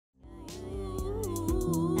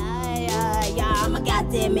a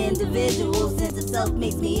goddamn individual. Sense of self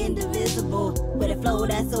makes me indivisible, with a flow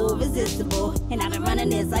that's so irresistible. And I've been running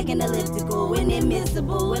this like an elliptical,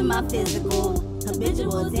 inadmissible in my physical.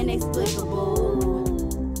 Habitual, it's inexplicable.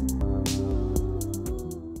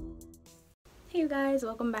 Hey you guys,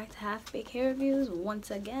 welcome back to Half Baked Hair Reviews.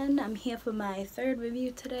 Once again, I'm here for my third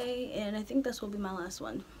review today, and I think this will be my last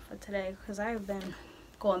one for today because I've been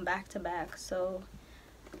going back to back. So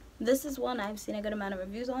this is one I've seen a good amount of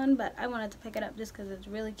reviews on, but I wanted to pick it up just because it's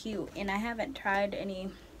really cute, and I haven't tried any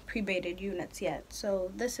pre-braided units yet.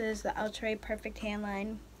 So this is the Outre Perfect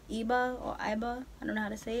Handline Iba or Iba, I don't know how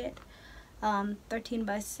to say it.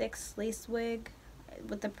 13x6 lace wig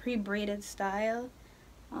with the pre-braided style.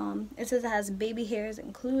 It says it has baby hairs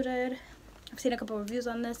included. I've seen a couple reviews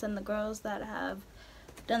on this, and the girls that have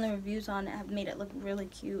done the reviews on it have made it look really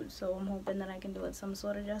cute, so I'm hoping that I can do it some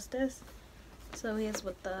sort of justice. So here's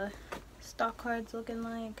what the stock card's looking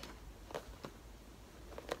like.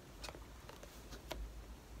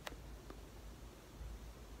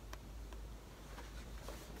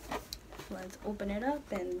 Let's open it up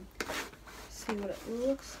and see what it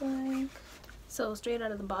looks like. So straight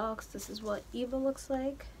out of the box, this is what Eva looks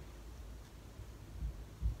like.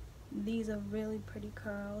 These are really pretty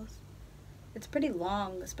curls. It's pretty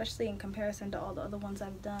long, especially in comparison to all the other ones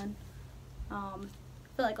I've done. I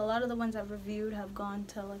feel like a lot of the ones I've reviewed have gone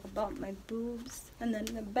to like about my boobs, and then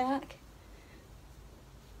in the back,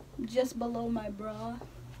 just below my bra.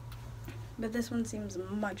 But this one seems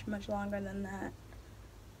much, much longer than that.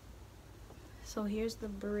 So here's the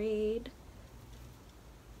braid.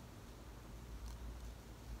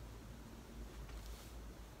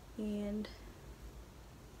 And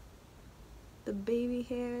the baby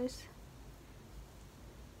hairs.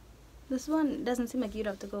 This one doesn't seem like you'd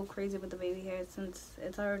have to go crazy with the baby hairs since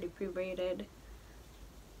it's already pre-braided.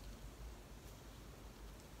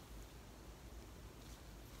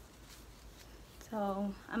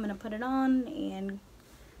 So I'm gonna put it on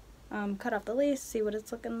and cut off the lace, see what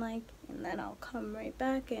it's looking like, and then I'll come right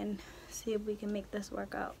back and see if we can make this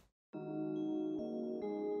work out.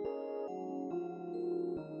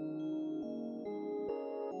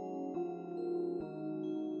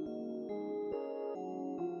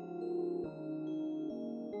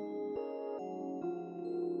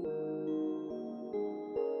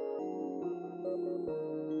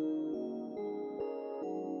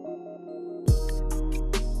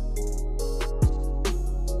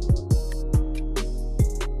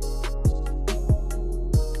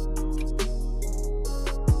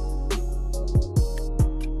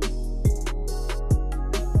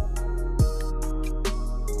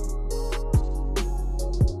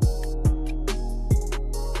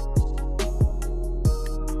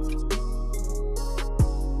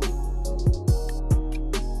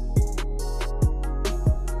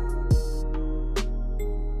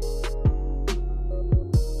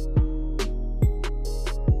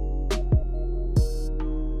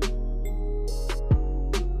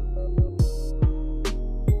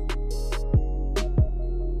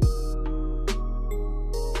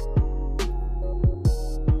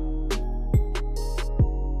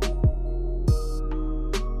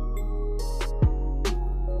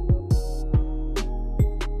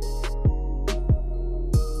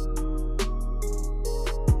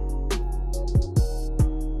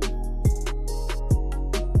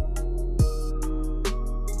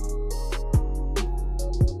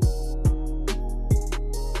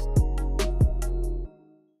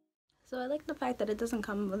 So I like the fact that it doesn't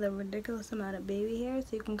come with a ridiculous amount of baby hair, so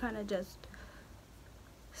you can kind of just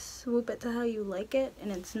swoop it to how you like it,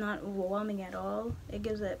 and it's not overwhelming at all. It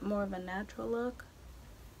gives it more of a natural look.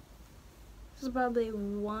 This is probably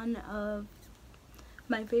one of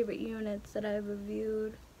my favorite units that I've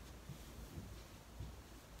reviewed.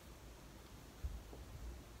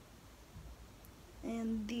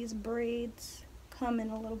 And these braids come in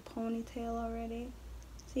a little ponytail already,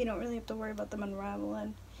 so you don't really have to worry about them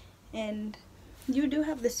unraveling. And you do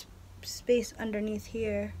have this space underneath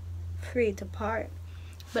here free to part,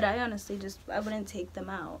 but I honestly I wouldn't take them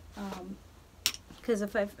out, because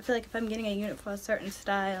if I feel like if I'm getting a unit for a certain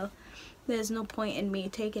style, there's no point in me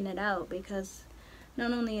taking it out, because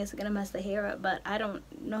not only is it gonna mess the hair up, but I don't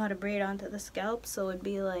know how to braid onto the scalp, so it'd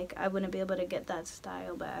be like I wouldn't be able to get that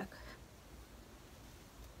style back.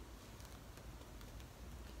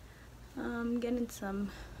 I'm getting some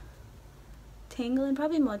tangling,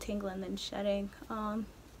 probably more tangling than shedding.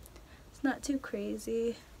 It's not too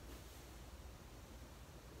crazy.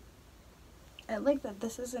 I like that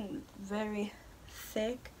this isn't very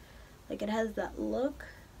thick, like it has that look,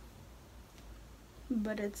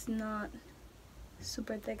 but it's not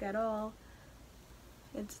super thick at all.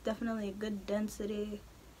 It's definitely a good density.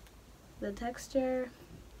 The texture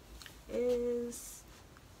is,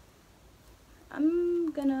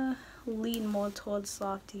 I'm gonna lean more towards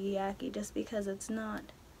soft yaki just because it's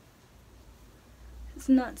not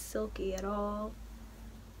silky at all.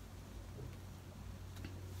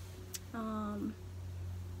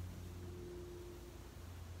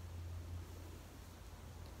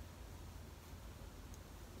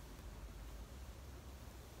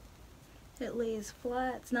 It lays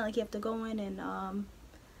flat. It's not like you have to go in and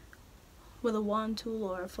with a wand tool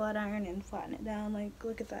or a flat iron and flatten it down. Like,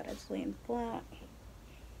 look at that, it's laying flat.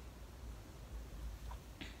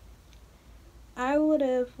 I would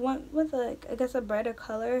have went with, like, I guess a brighter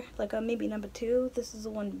color, like a maybe number 2. This is a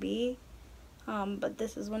 1B, but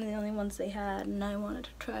this is one of the only ones they had, and I wanted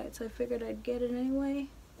to try it, so I figured I'd get it anyway.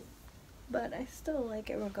 But I still like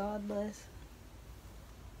it regardless.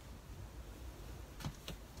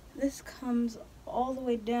 This comes all the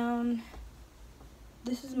way down.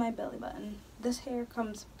 This is my belly button. This hair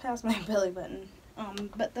comes past my belly button.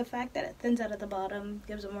 But the fact that it thins out at the bottom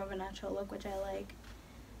gives it more of a natural look, which I like.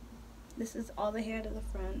 This is all the hair to the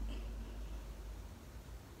front.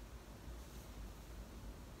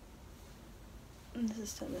 And this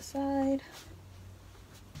is to the side.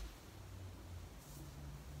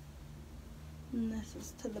 And this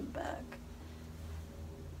is to the back.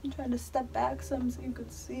 I'm trying to step back some so you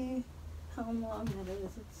could see how long it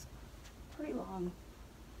is. It's pretty long.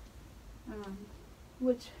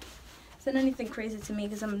 Which isn't anything crazy to me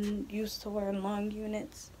because I'm used to wearing long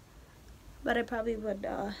units. But I probably would,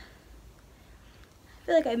 I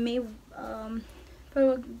feel like I may, if I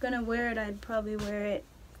were gonna wear it, I'd probably wear it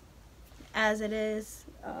as it is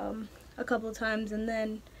a couple times and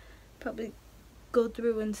then probably go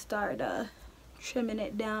through and start trimming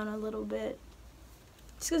it down a little bit.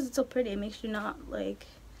 Just because it's so pretty, it makes you not, like,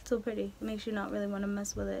 it's so pretty. It makes you not really want to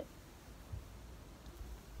mess with it.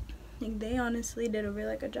 I think they honestly did a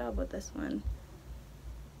really good job with this one.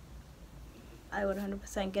 I would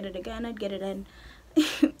 100% get it again. I'd get it in.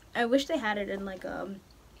 I wish they had it in like a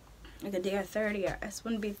DR30 or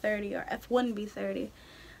S1B30 or F1B30.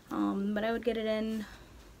 But I would get it in.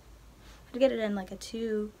 I'd get it in like a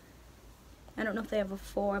 2. I don't know if they have a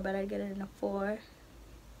 4, but I'd get it in a 4.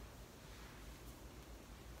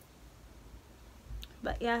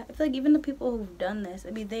 But yeah, I feel like even the people who've done this, I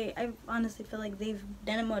mean, I honestly feel like they've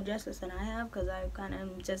done it more justice than I have, because I've kind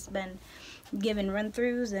of just been giving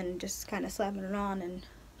run-throughs and just kind of slapping it on and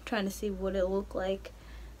trying to see what it looked like.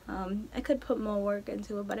 I could put more work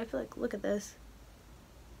into it, but I feel like, look at this.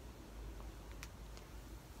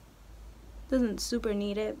 Doesn't super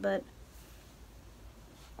need it, but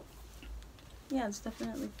yeah, it's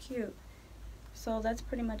definitely cute. So that's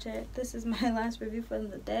pretty much it. This is my last review for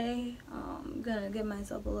the day. I'm gonna give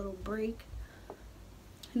myself a little break.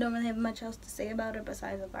 I don't really have much else to say about it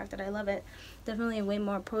besides the fact that I love it. Definitely way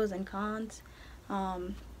more pros than cons. I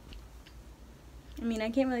mean, I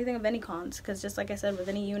can't really think of any cons, because just like I said, with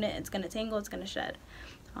any unit, it's gonna tangle, it's gonna shed.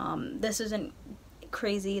 This isn't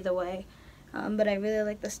crazy either way, but I really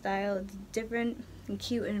like the style. It's different and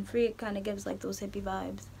cute and free. It kind of gives like those hippie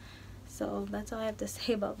vibes. So that's all I have to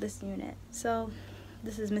say about this unit. So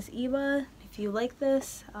this is Miss Iba. If you like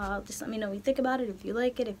this, just let me know what you think about it. If you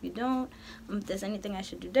like it, if you don't, if there's anything I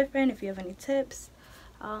should do different, if you have any tips.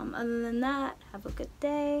 Other than that, have a good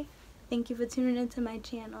day. Thank you for tuning into my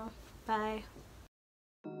channel. Bye.